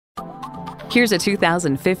Here's a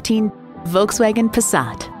 2015 Volkswagen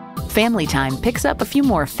Passat. Family time picks up a few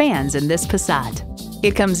more fans in this Passat.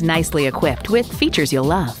 It comes nicely equipped with features you'll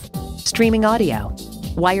love: streaming audio,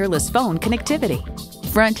 wireless phone connectivity,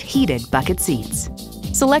 front heated bucket seats,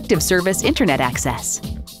 selective service internet access,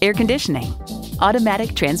 air conditioning,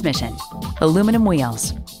 automatic transmission, aluminum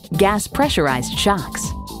wheels, gas pressurized shocks,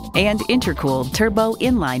 and intercooled turbo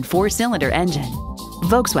inline 4-cylinder engine.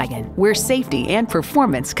 Volkswagen, where safety and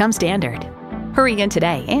performance come standard. Hurry in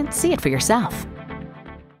today and see it for yourself.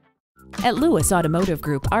 At Lewis Automotive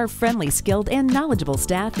Group, our friendly, skilled, and knowledgeable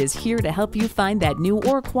staff is here to help you find that new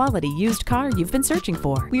or quality used car you've been searching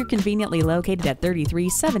for. We're conveniently located at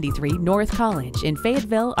 3373 North College in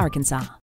Fayetteville, Arkansas.